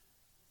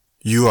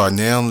You are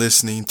now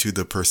listening to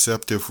the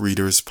Perceptive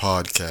Readers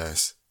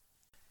Podcast.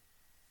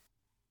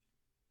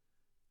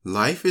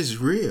 Life is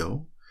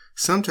real.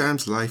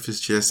 Sometimes life is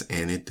just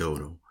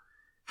anecdotal.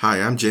 Hi,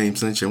 I'm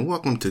James Lynch, and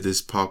welcome to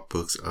this Pop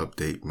Books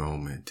Update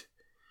moment.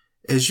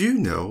 As you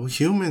know,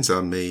 humans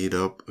are made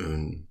up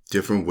in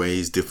different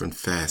ways, different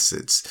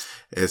facets,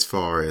 as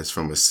far as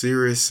from a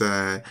serious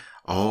side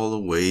all the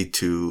way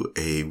to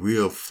a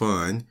real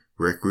fun,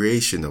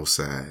 recreational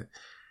side.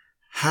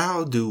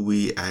 How do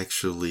we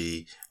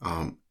actually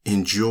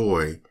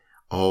enjoy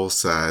all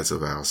sides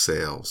of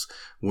ourselves?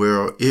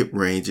 Well, it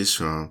ranges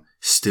from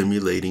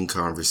stimulating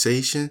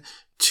conversation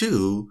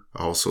to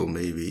also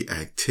maybe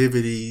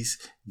activities,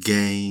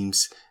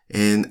 games,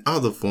 and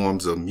other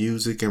forms of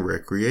music and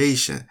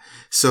recreation.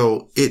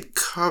 So it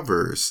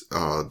covers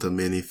the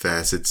many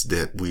facets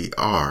that we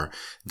are,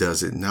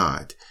 does it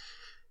not?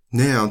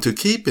 Now, to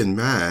keep in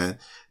mind,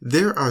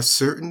 there are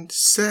certain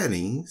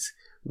settings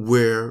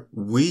where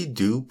we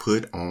do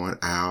put on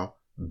our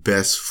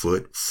best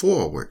foot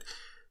forward.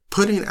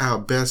 Putting our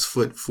best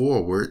foot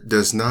forward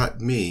does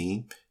not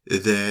mean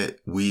that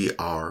we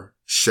are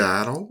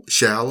shallow.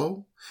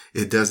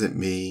 It doesn't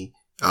mean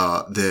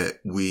that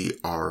we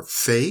are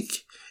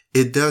fake.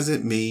 It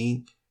doesn't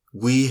mean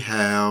we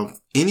have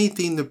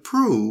anything to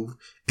prove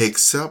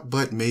except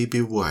but maybe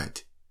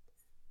what?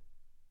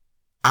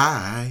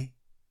 I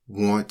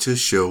want to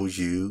show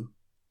you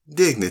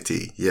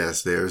dignity.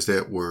 Yes, there's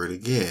that word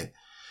again.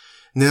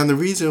 Now, the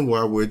reason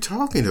why we're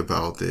talking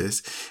about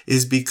this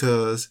is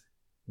because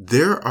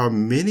there are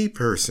many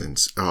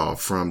persons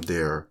from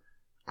their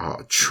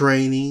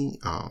training,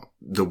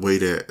 the way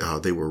that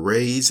they were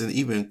raised, and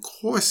even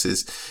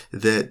courses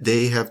that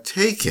they have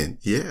taken.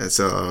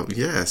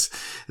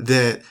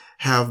 That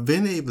have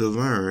been able to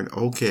learn,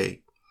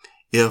 okay,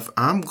 if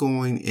I'm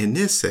going in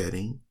this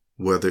setting,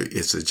 whether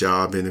it's a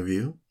job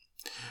interview,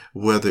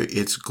 whether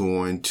it's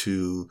going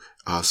to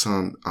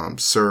some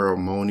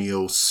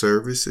ceremonial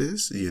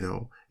services,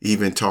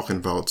 even talking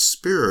about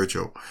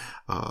spiritual,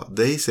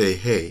 they say,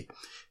 hey,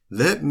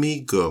 let me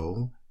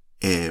go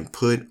and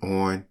put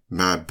on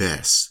my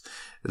best.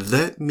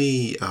 Let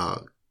me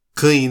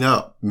clean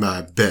up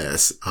my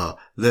best.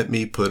 Let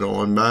me put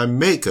on my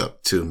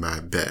makeup to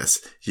my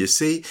best. You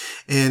see?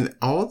 And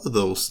all of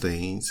those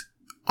things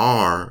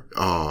are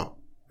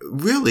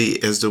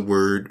really, as the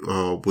word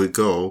would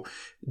go,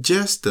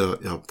 just the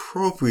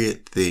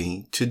appropriate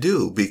thing to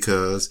do,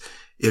 because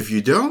if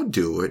you don't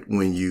do it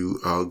when you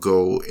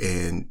go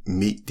and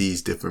meet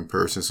these different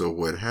persons or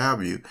what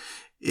have you,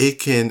 it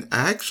can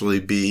actually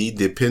be,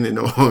 depending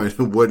on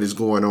what is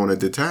going on at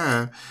the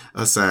time,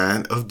 a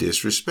sign of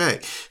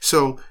disrespect.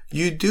 So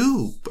you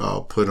do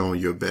put on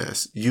your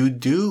best. You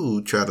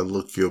do try to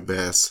look your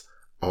best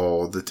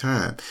all the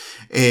time.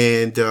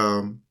 And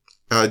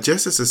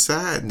just as a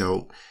side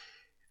note,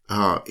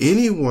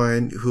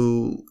 anyone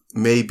who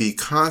may be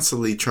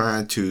constantly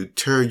trying to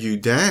tear you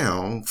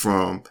down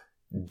from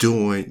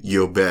doing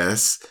your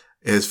best,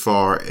 as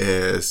far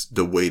as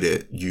the way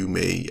that you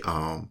may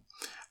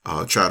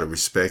try to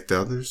respect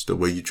others, the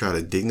way you try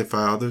to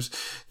dignify others,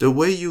 the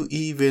way you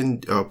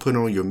even put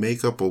on your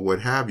makeup or what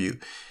have you.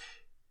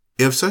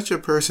 If such a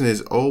person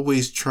is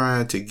always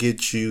trying to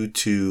get you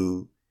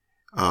to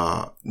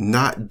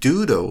not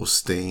do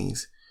those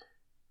things,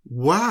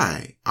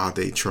 why are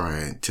they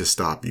trying to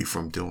stop you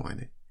from doing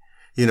it?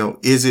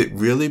 Is it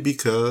really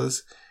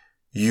because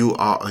you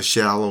are a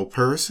shallow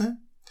person?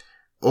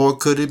 Or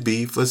could it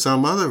be for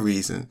some other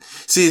reason?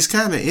 See, it's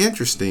kind of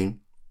interesting.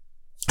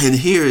 And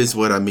here is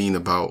what I mean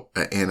about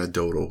an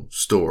anecdotal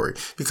story,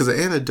 because an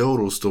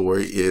anecdotal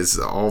story is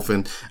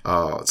often,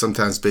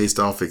 sometimes based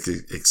off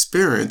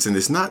experience, and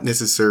it's not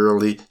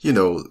necessarily,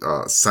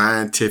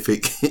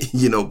 scientific,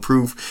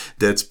 proof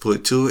that's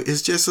put to it.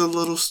 It's just a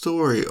little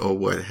story or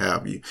what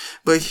have you.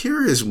 But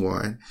here is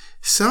one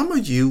some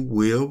of you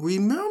will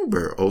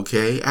remember.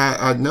 Okay.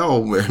 I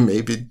know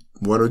maybe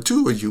one or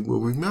two of you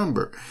will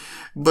remember,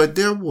 but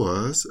there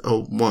was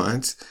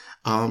once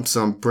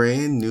some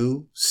brand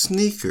new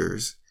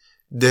sneakers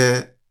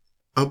that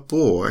a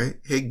boy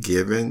had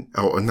given,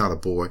 not a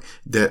boy,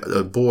 that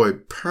a boy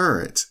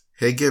parents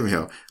had given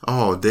him.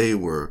 Oh, they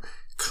were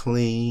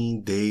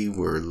clean. They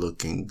were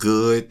looking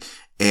good.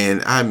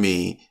 And I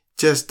mean,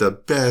 just the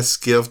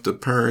best gift the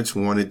parents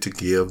wanted to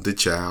give the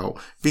child,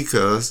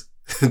 because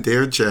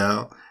their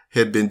child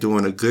had been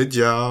doing a good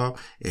job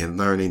in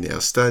learning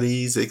their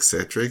studies,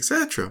 etc.,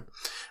 etc.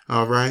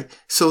 All right.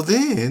 So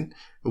then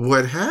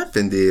what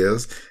happened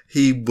is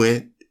he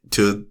went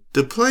to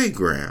the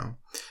playground.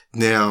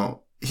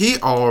 Now, he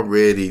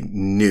already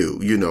knew,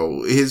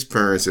 his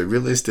parents are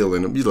really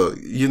instilling him.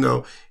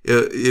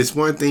 It's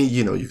one thing,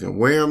 you can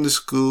wear them to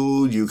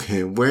school, you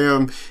can wear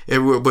them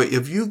everywhere. But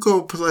if you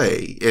go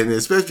play, and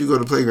especially if you go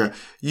to the playground,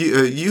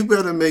 you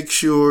better make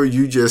sure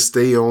you just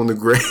stay on the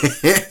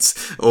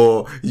grass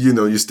or,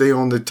 you stay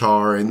on the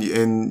tar and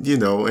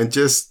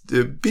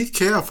just be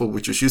careful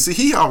with your shoes. See,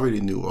 he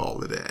already knew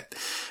all of that.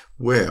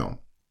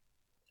 Well,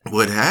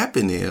 what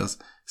happened is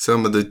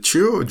some of the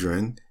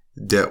children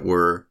that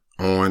were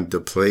on the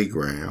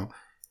playground,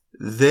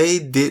 they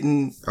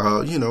didn't,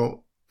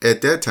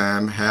 at that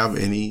time have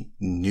any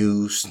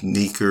new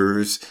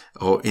sneakers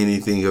or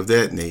anything of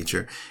that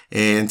nature.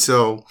 And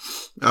so,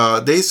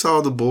 they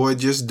saw the boy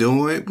just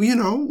doing,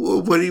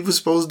 what he was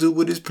supposed to do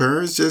with his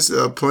parents, just,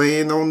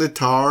 playing on the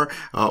guitar,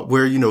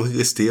 where, he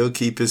could still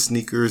keep his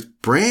sneakers,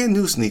 brand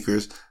new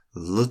sneakers,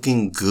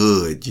 looking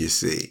good, you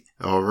see.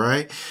 All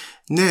right.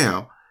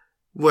 Now,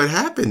 what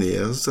happened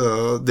is,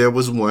 there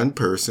was one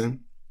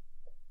person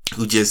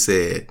who just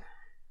said,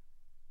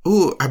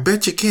 "Ooh, I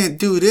bet you can't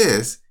do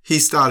this." He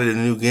started a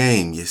new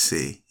game, you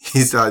see.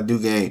 He started a new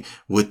game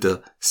with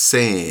the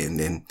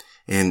sand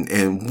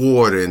and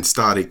water, and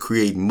started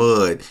creating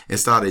mud, and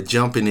started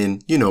jumping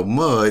in,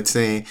 mud,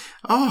 saying,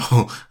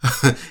 "Oh,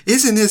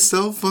 isn't this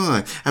so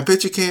fun? I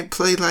bet you can't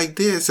play like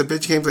this. I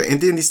bet you can't play." And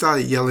then he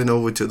started yelling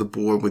over to the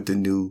boy with the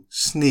new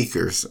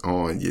sneakers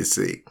on, you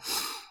see.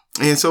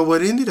 And so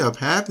what ended up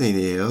happening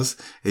is,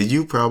 and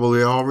you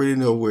probably already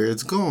know where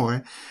it's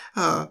going,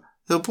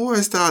 the boy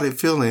started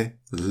feeling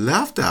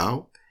left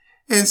out.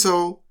 And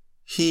so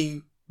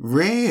he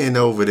ran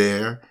over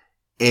there,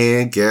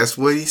 and guess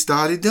what he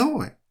started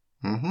doing?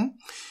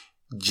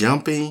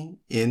 Jumping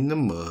in the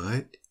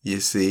mud, you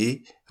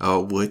see,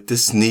 with the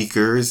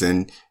sneakers.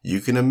 And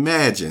you can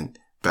imagine,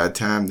 by the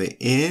time the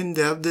end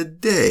of the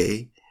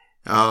day,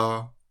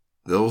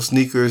 those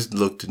sneakers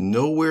looked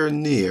nowhere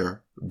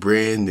near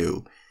brand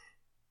new.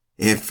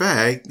 In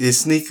fact, the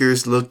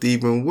sneakers looked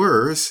even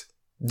worse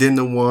than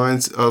the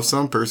ones of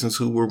some persons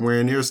who were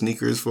wearing their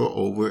sneakers for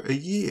over a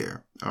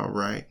year. All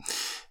right.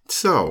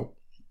 So,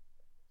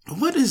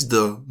 what is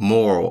the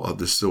moral of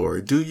the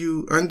story? Do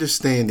you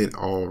understand it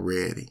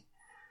already?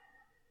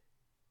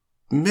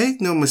 Make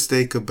no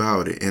mistake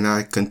about it, and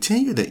I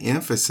continue to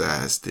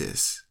emphasize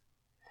this.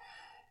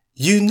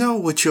 You know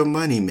what your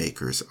money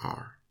makers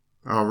are.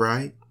 All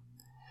right.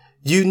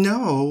 You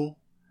know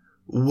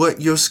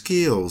what your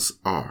skills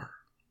are.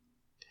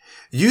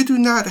 You do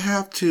not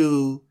have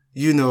to,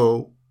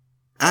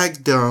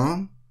 act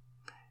dumb.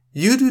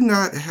 You do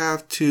not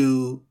have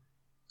to,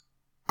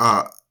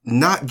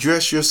 not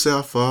dress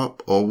yourself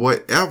up or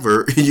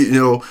whatever,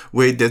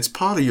 way that's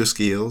part of your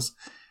skills,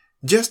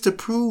 just to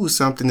prove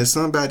something to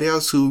somebody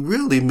else who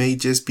really may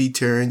just be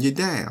tearing you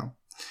down.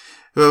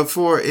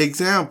 For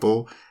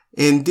example,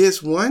 in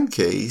this one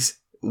case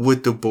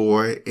with the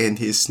boy and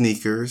his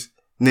sneakers,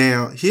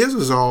 now his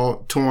was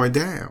all torn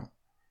down.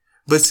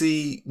 But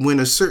see, when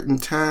a certain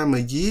time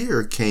of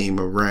year came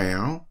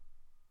around,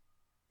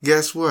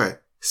 guess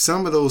what?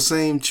 Some of those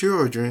same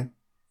children,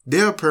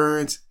 their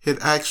parents had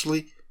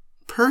actually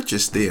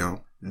purchased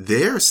them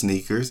their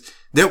sneakers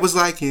that was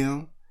like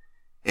him.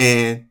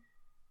 And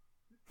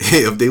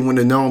if they wouldn't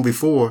have known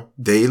before,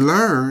 they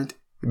learned,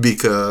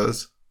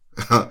 because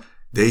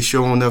they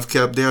sure enough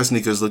kept their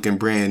sneakers looking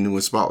brand new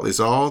and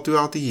spotless all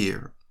throughout the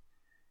year.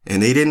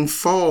 And they didn't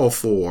fall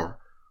for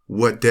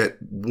what that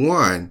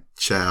one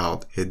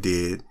child had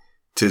did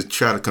to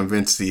try to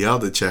convince the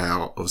other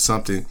child of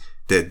something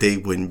that they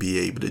wouldn't be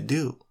able to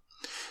do.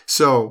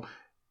 So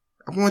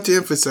I want to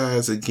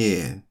emphasize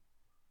again,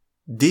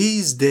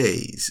 these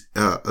days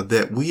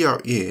that we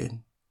are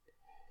in,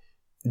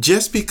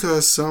 just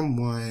because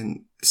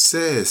someone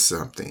says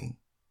something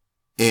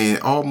and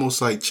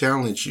almost like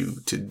challenge you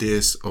to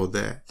this or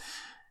that,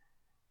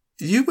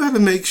 you got to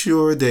make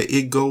sure that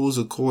it goes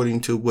according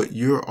to what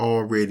you're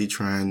already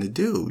trying to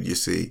do. You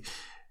see,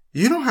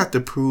 you don't have to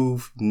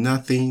prove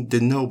nothing to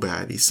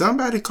nobody.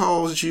 Somebody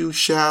calls you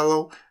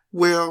shallow.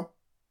 Well,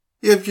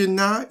 if you're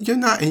not, you're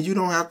not, and you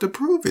don't have to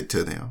prove it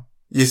to them.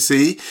 You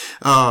see,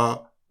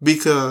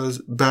 because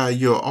by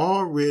your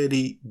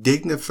already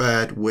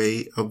dignified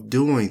way of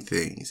doing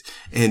things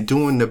and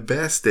doing the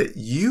best that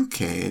you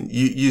can,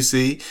 you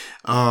see,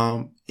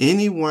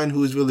 anyone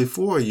who's really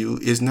for you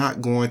is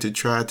not going to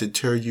try to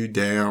tear you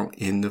down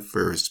in the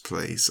first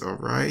place. All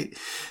right.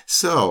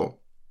 So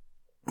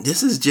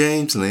this is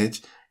James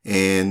Lynch,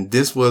 and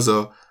this was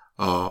a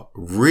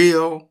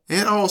real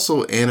and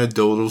also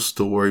anecdotal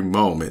story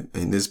moment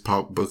in this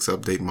Pop Books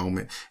Update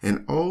moment.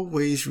 And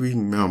always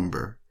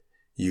remember,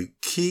 you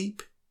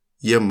keep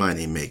your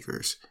money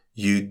makers.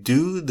 You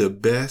do the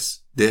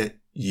best that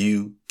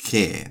you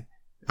can.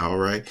 All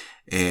right.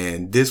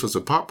 And this was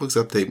a Pop Books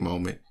Update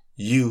moment.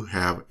 You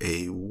have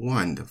a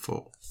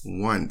wonderful,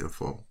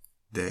 wonderful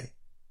day.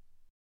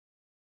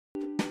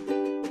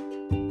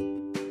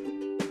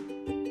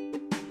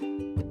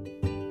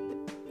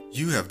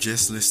 You have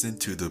just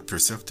listened to the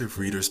Perceptive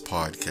Readers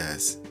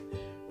Podcast.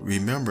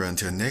 Remember,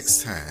 until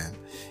next time,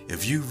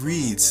 if you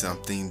read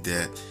something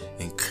that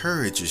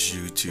encourages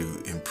you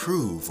to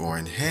improve or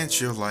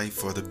enhance your life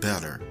for the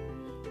better,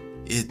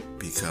 it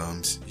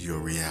becomes your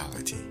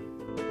reality.